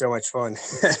gonna be so much fun.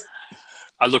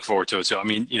 I look forward to it. So, I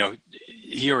mean,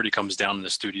 he already comes down in the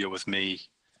studio with me,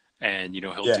 and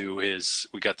he'll do his.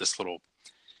 We got this little,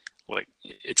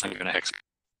 it's not even a hex.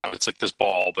 It's like this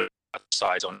ball, but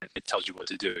sides on it. It tells you what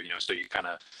to do. So you kind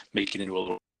of make it into a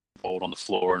little bolt on the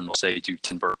floor, and they'll say do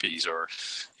 10 burpees or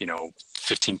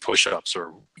 15 push-ups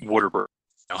or water break.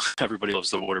 Everybody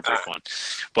loves the water break one,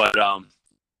 but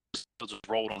he'll just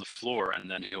roll it on the floor, and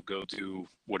then he'll go do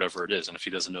whatever it is. And if he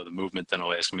doesn't know the movement, then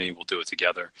he'll ask me. We'll do it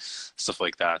together, stuff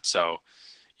like that. So,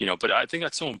 but I think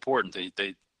that's so important.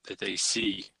 That they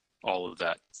see all of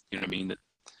that. You know what I mean?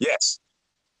 Yes.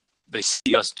 They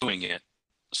see us doing it,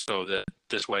 so that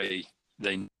this way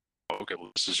they know, okay,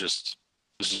 well, this is just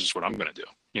what I'm going to do.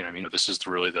 You know what I mean? This is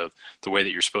really the way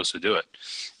that you're supposed to do it.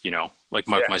 Like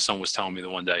my son was telling me the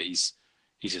one day he's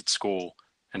at school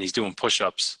and he's doing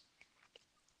push-ups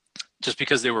just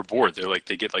because they were bored. They're like,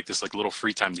 they get like this little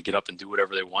free time to get up and do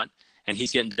whatever they want. And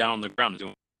he's getting down on the ground and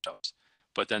doing push-ups.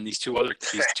 But then these two other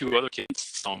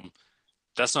kids tell him,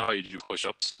 that's not how you do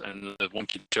push-ups. And the one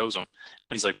kid shows him,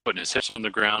 and he's like putting his hips on the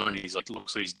ground, and he's like,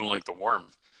 looks like he's doing like the worm.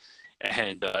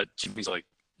 And Jimmy's like,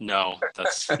 no,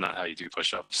 that's not how you do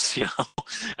push-ups, And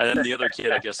then the other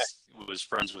kid, I guess, was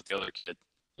friends with the other kid.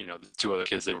 The 2 other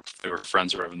kids, they were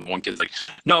friends or whatever. And the one kid's like,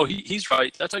 no, he's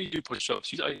right. That's how you do push-ups.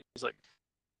 He's like,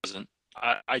 doesn't.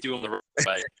 I do them the right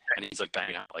way. And he's like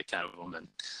banging out like 10 of them. And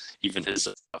even his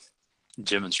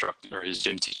gym instructor or his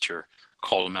gym teacher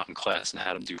called him out in class and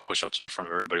had him do push-ups in front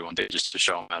of everybody one day just to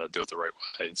show him how to do it the right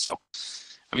way. And so,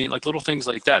 I mean, like little things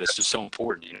like that, it's just so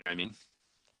important. You know what I mean?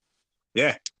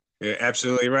 Yeah, you're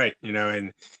absolutely right.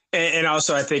 And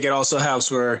also I think it also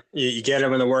helps where you get them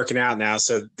when they're working out now.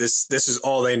 So this is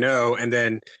all they know. And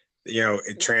then,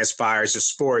 it transpires to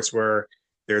sports where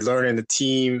they're learning the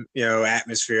team,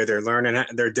 atmosphere. They're learning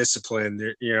their discipline.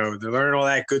 They're learning all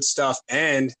that good stuff,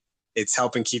 and it's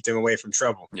helping keep them away from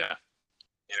trouble. Yeah.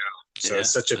 So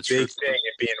it's such a big thing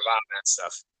in being involved in that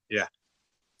stuff. Yeah.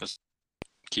 Just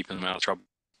keeping them out of trouble.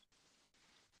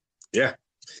 Yeah.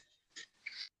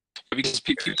 because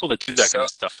people that do that kind of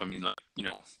stuff, I mean, well,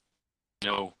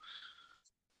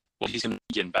 he's going to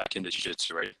be getting back into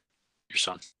jiu-jitsu, right? Your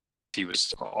son, he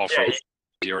was off road.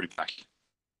 He's already back.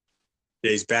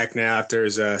 Yeah, he's back now after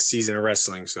his season of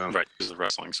wrestling. So right, because of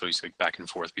wrestling, so he's like back and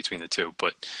forth between the two.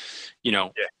 But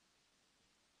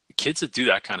kids that do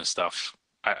that kind of stuff,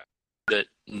 that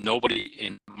nobody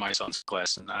in my son's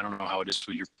class, and I don't know how it is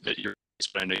at your place,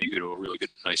 but I know you go to a really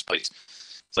good, nice place.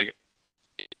 It's like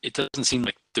it doesn't seem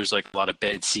like there's like a lot of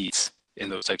bad seats in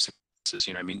those types of classes.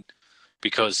 You know what I mean?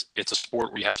 Because it's a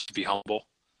sport where you have to be humble,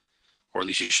 or at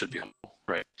least you should be humble,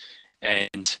 right?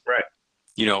 And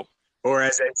or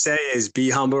as they say, is be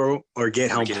humble or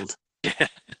get humbled. Yeah.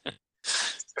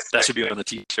 That should be on the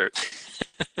t-shirt.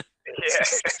 Yeah.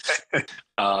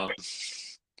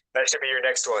 That should be your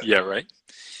next one. Yeah, right.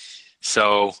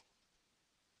 So,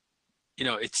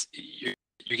 it's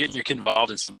you're getting your kid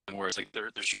involved in something where it's like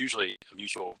there's usually a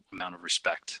mutual amount of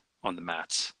respect on the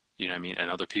mats. You know what I mean? And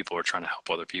other people are trying to help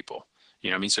other people. You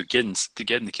know what I mean? So getting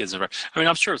the kids involved. I mean,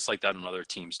 I'm sure it's like that in other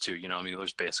teams too. You know, I mean,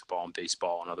 there's basketball and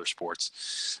baseball and other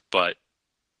sports, but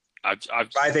I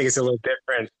think it's a little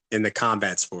different in the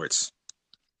combat sports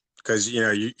because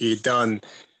you get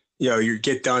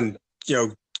done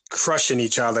crushing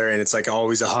each other, and it's like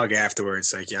always a hug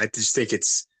afterwards. Like I just think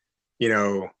it's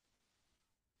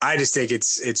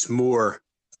it's more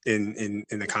in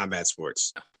the combat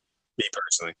sports. Me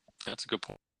personally, that's a good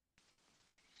point.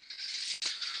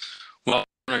 Well,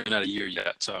 we're not even at a year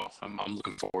yet, so I'm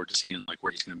looking forward to seeing like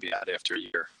where he's going to be at after a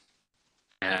year.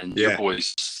 And your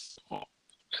boys, well,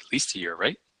 at least a year,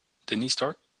 right? Didn't he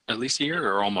start at least a year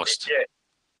or almost? Yeah.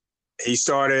 He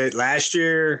started last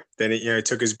year. Then he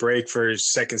took his break for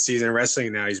his second season of wrestling,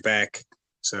 and now he's back.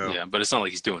 So yeah, but it's not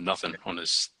like he's doing nothing on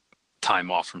his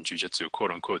time off from jiu-jitsu, quote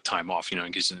unquote time off.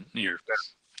 Because you're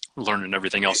learning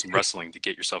everything else in wrestling to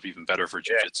get yourself even better for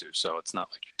jiu-jitsu. So it's not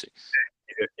like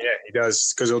he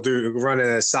does because he'll run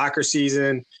a soccer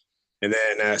season, and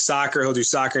then he'll do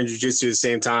soccer and jiu-jitsu at the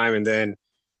same time, and then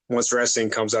once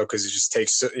wrestling comes up, because it just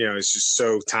takes it's just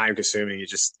so time consuming, he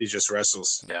just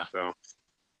wrestles. Yeah. So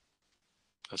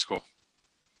that's cool.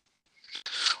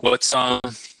 What's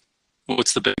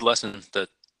the big lesson that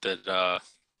I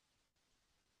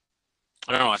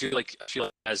don't know. I feel like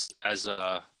as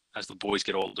the boys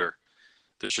get older,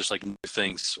 there's just like new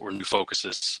things or new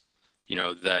focuses,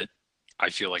 that I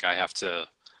feel like I have to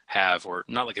have, or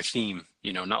not like a theme,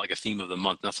 not like a theme of the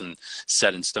month, nothing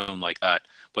set in stone like that,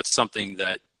 but something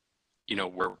that,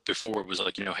 where before it was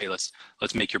like, hey, let's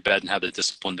make your bed and have the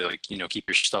discipline to like, keep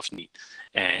your stuff neat.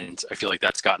 And I feel like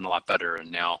that's gotten a lot better.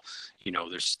 And now,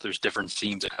 there's different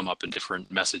themes that come up and different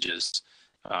messages.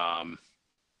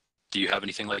 Do you have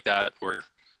anything like that where,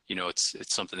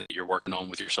 it's something that you're working on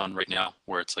with your son right now,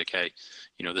 where it's like, hey,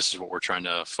 this is what we're trying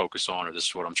to focus on, or this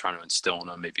is what I'm trying to instill in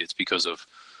him. Maybe it's because of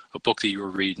a book that you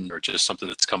were reading, or just something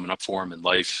that's coming up for him in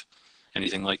life,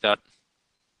 anything like that?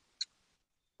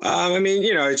 I mean,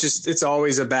 it's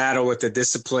always a battle with the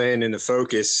discipline and the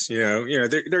focus.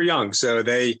 They're young, so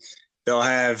they'll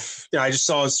have. I just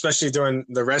saw, especially during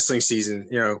the wrestling season,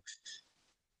 he would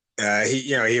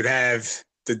have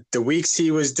the weeks he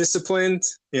was disciplined.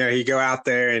 He'd go out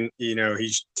there and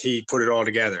he put it all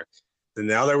together. Then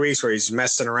the other weeks where he's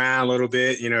messing around a little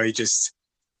bit, when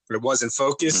it wasn't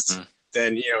focused, mm-hmm.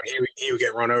 then he would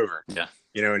get run over. Yeah.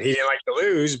 And he didn't like to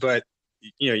lose, but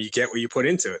you get what you put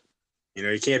into it.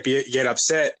 You can't get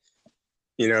upset,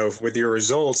 with your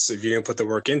results if you didn't put the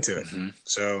work into it. Mm-hmm.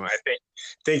 So I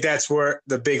think that's where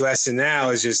the big lesson now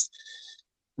is just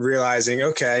realizing,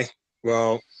 okay,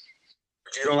 well,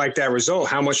 if you don't like that result,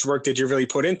 how much work did you really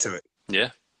put into it? Yeah.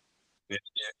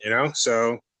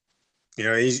 So,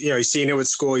 he's seeing it with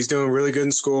school. He's doing really good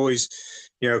in school. He's,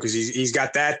 because he's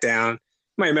got that down.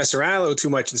 Might mess around a little too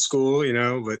much in school,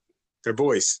 but they're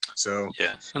boys. So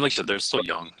yeah, and like I said, they're still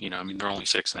young. I mean, they're only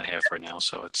 6.5 right now,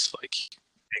 so it's like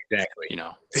exactly.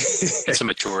 It's a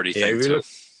maturity thing too.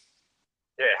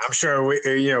 Yeah, I'm sure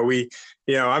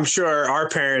I'm sure our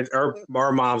parents,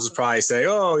 our moms would probably say,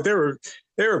 "Oh, they were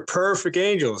perfect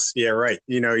angels." Yeah, right.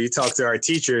 You talk to our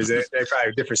teachers, they probably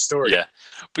have a different story. Yeah,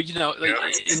 but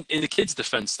in the kids'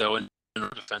 defense, though, in our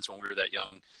defense when we were that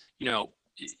young,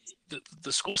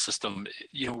 the school system,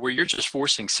 where you're just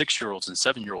forcing 6-year-olds and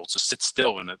 7-year-olds to sit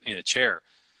still in a chair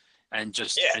and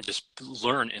just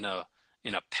learn in a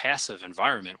passive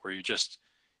environment where you're just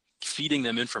feeding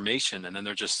them information, and then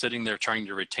they're just sitting there trying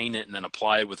to retain it and then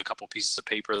apply it with a couple pieces of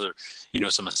paper or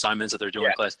some assignments that they're doing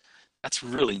in class. That's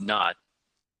really not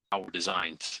how we're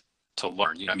designed to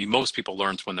learn. I mean, most people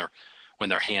learn when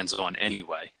they're hands-on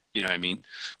anyway. You know what I mean?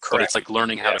 Correct. But it's like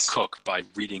learning how to cook by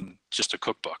reading just a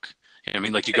cookbook. You know what I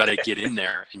mean? Like, you got to get in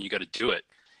there and you got to do it.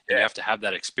 And you have to have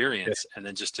that experience. And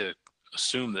then just to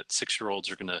assume that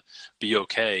 6-year-olds are going to be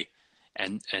okay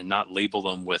and not label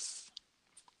them with,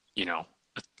 you know,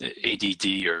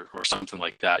 ADD or something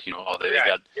like that. You know, oh,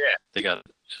 they got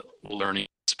learning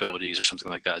disabilities or something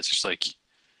like that. It's just like,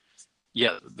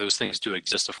 yeah, those things do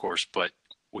exist, of course, but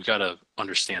we got to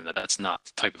understand that that's not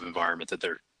the type of environment that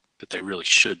they really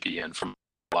should be in from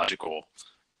a logical,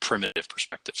 primitive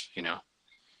perspective, you know?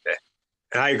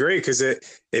 And I agree, because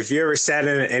if you ever sat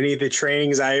in any of the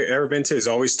trainings I ever been to, it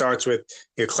always starts with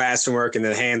your classroom work and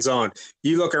then hands-on.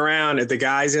 You look around at the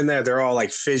guys in there, they're all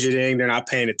like fidgeting. They're not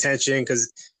paying attention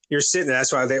because you're sitting there.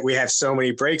 That's why we have so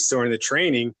many breaks during the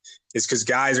training, is because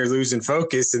guys are losing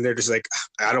focus and they're just like,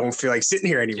 I don't feel like sitting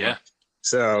here anymore. Yeah.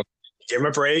 So give them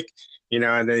a break, you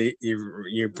know, and then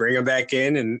you bring them back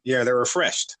in and, you know, they're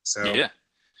refreshed. So yeah,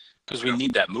 because we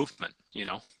need that movement, you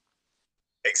know?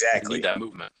 Exactly. We need that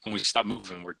movement. When we stop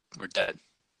moving, we're dead.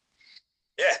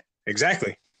 Yeah,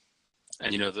 exactly.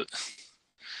 And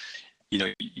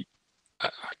I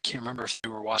can't remember if they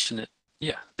were watching it.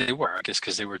 Yeah, they were, I guess,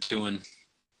 because they were doing,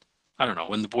 I don't know,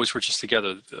 when the boys were just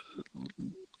together a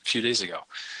few days ago.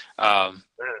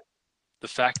 The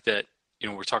fact that, you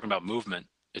know, we're talking about movement,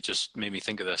 it just made me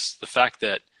think of this. The fact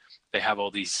that they have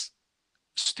all these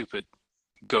stupid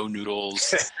Go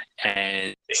Noodles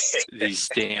and these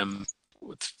damn,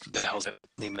 what the hell's that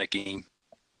name of that game?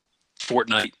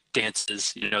 Fortnite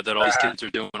dances, you know, that all these kids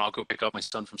are doing. I'll go pick up my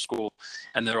son from school,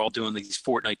 and they're all doing these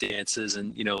Fortnite dances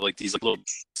and, you know, like these little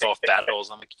soft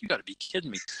battles. I'm like, you got to be kidding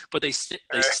me. But they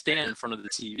stand in front of the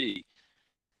TV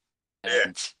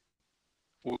and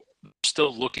we're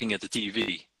still looking at the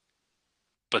TV,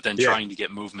 but then trying to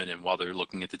get movement in while they're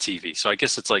looking at the TV. So I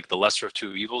guess it's like the lesser of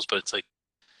two evils, but it's like,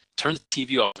 turn the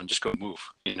TV off and just go move,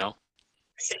 you know?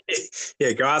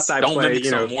 Yeah, go outside. Don't play, mimic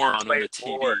you know, some moron on the TV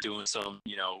forward. doing some,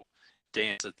 you know,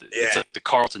 dance. It's like the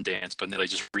Carlton dance, but then they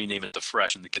just rename it the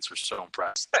Fresh, and the kids were so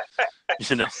impressed.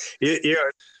 You know?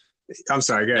 I'm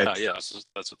sorry, go ahead. Yeah,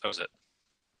 that was it.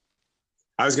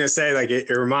 I was gonna say, like, it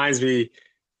reminds me,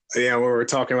 you know, when we were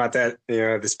talking about that, you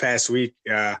know, this past week,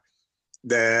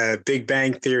 the Big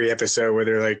Bang Theory episode where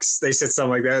they said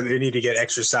something like that, they need to get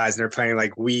exercise, and they're playing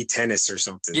like Wii tennis or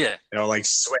something. Yeah. You know, like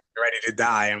sweating, ready to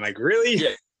die. I'm like, really?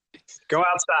 Yeah. Go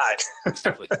outside.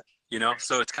 Exactly. You know,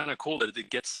 so it's kind of cool that it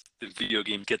gets the video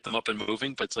game, get them up and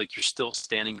moving, but it's like you're still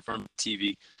standing in front of the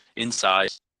TV inside,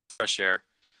 fresh air.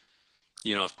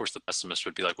 You know, of course, the pessimist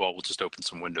would be like, well, we'll just open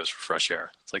some windows for fresh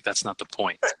air. It's like, that's not the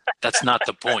point. That's not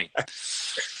the point.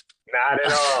 Not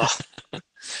at all.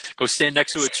 Go stand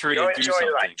next to a tree and do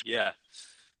something. Life. Yeah.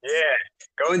 Yeah.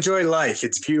 Go enjoy life.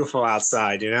 It's beautiful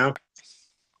outside, you know?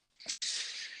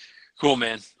 Cool,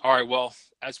 man. All right. Well,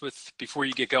 before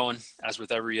you get going, as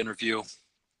with every interview,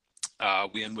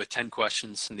 we end with 10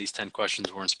 questions, and these 10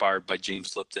 questions were inspired by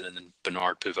James Lipton and then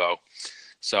Bernard Pivot.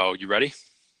 So you ready?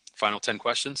 Final 10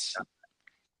 questions?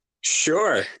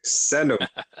 Sure. Send them.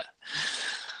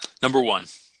 Number 1,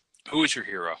 who is your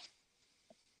hero?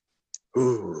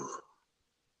 Ooh.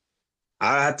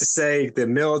 I have to say the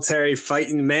military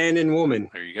fighting man and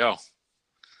woman. There you go.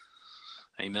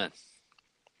 Amen.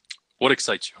 What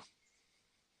excites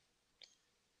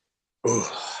you? Ooh.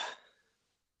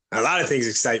 A lot of things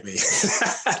excite me.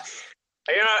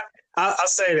 You know, I'll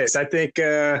say this. I think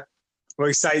what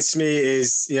excites me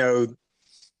is, you know,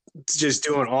 just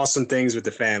doing awesome things with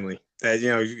the family. That, you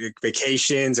know,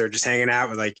 vacations or just hanging out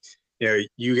with, like, you know,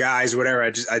 you guys, whatever. I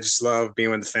just love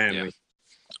being with the family. Yeah.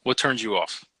 What turns you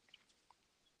off?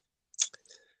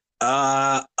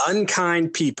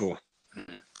 Unkind people.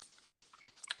 Mm-hmm.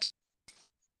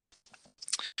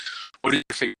 What is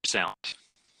your favorite sound?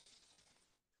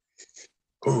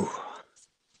 Ooh.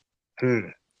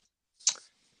 Oh,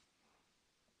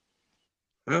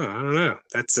 I don't know.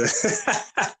 That's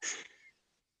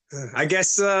I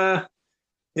guess, you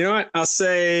know what? I'll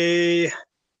say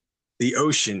the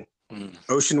ocean.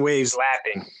 Ocean waves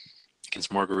lapping.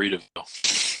 Against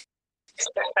Margaritaville.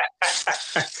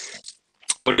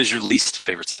 What is your least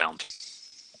favorite sound?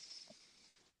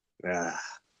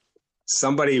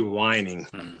 Somebody whining.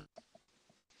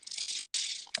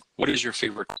 What is your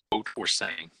favorite quote or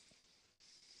saying?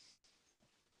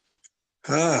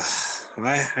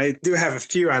 I do have a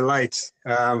few I liked.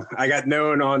 I got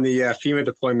known on the FEMA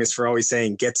deployments for always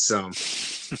saying "get some."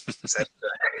 So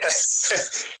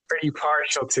that's pretty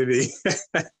partial to me.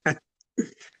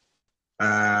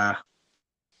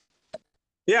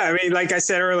 Yeah, I mean, like I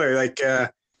said earlier, like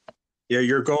you know,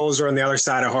 your goals are on the other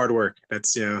side of hard work.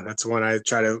 That's, you know, that's one I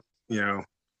try to, you know.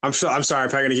 I'm sorry, I'm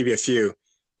probably gonna give you a few.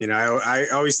 You know, I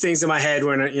always things in my head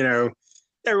when, you know,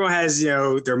 everyone has,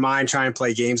 their mind trying to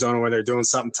play games on when they're doing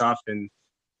something tough. And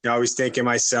always thinking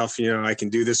myself, I can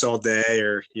do this all day,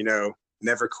 or,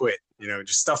 never quit,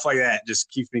 just stuff like that just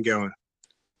keeps me going.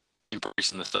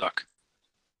 Embracing the suck.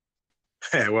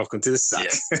 Welcome to the suck.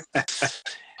 Yeah.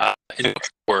 In other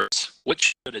words, what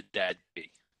should a dad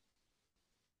be?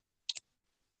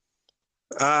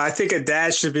 I think a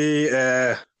dad should be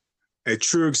a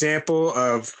true example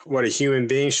of what a human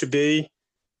being should be.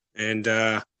 And,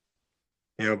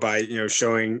 by,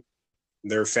 showing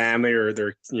their family or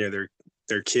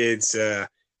their kids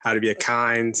how to be a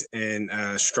kind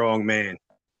and strong man.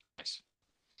 Nice.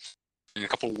 In a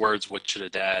couple of words, what should a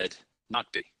dad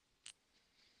not be?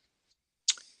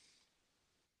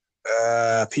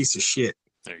 Piece of shit.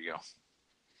 There you go.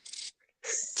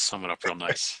 Sum it up real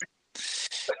nice.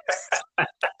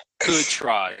 Could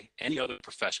try any other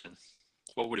profession,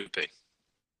 what would it be?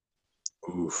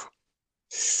 Ooh,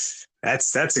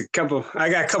 that's a couple. I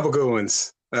got a couple good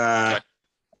ones. Okay.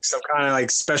 Some kind of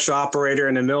like special operator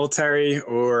in the military,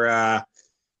 or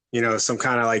some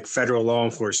kind of like federal law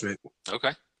enforcement.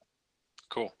 Okay,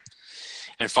 cool.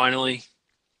 And finally,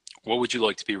 what would you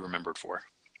like to be remembered for?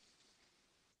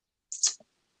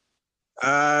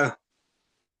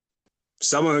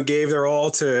 Someone who gave their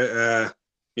all to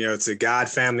to God,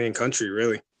 family, and country.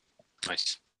 Really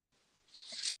nice.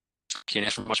 Can't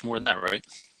ask for much more than that, right?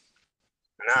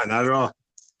 No, not at all.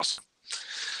 Awesome.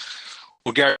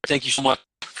 Well, Garrett, thank you so much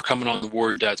for coming on the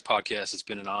Warrior Dads podcast. It's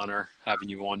been an honor having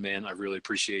you on, man. I really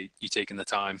appreciate you taking the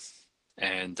time,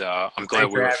 and I'm glad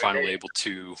we were finally able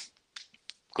to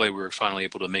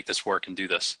make this work and do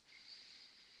this.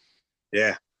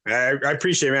 Yeah, I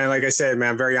appreciate it, man. Like I said, man,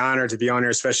 I'm very honored to be on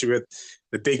here, especially with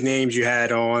the big names you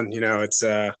had on. It's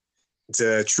a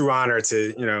true honor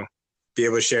to be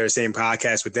able to share the same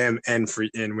podcast with them and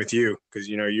with you, because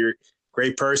you're a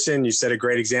great person. You set a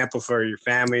great example for your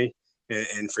family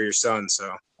and for your son.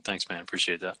 So thanks, man.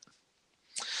 Appreciate that.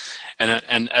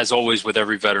 And as always with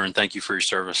every veteran, thank you for your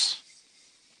service.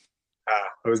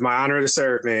 It was my honor to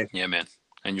serve, man. Yeah, man.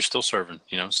 And you're still serving,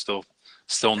 still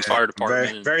in the fire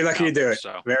department. Very, very lucky to do it.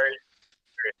 So. Very.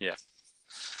 Yeah.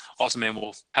 Awesome, man.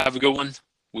 Well, have a good one.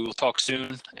 We will talk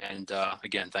soon. And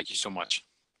again, thank you so much.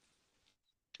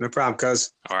 No problem,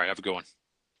 cuz. All right. Have a good one.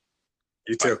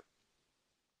 You too. Bye.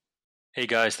 Hey,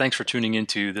 guys. Thanks for tuning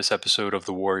into this episode of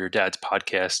the Warrior Dads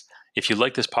podcast. If you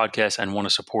like this podcast and want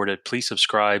to support it, please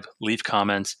subscribe, leave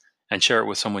comments, and share it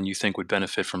with someone you think would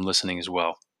benefit from listening as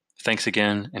well. Thanks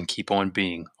again, and keep on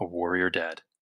being a warrior dad.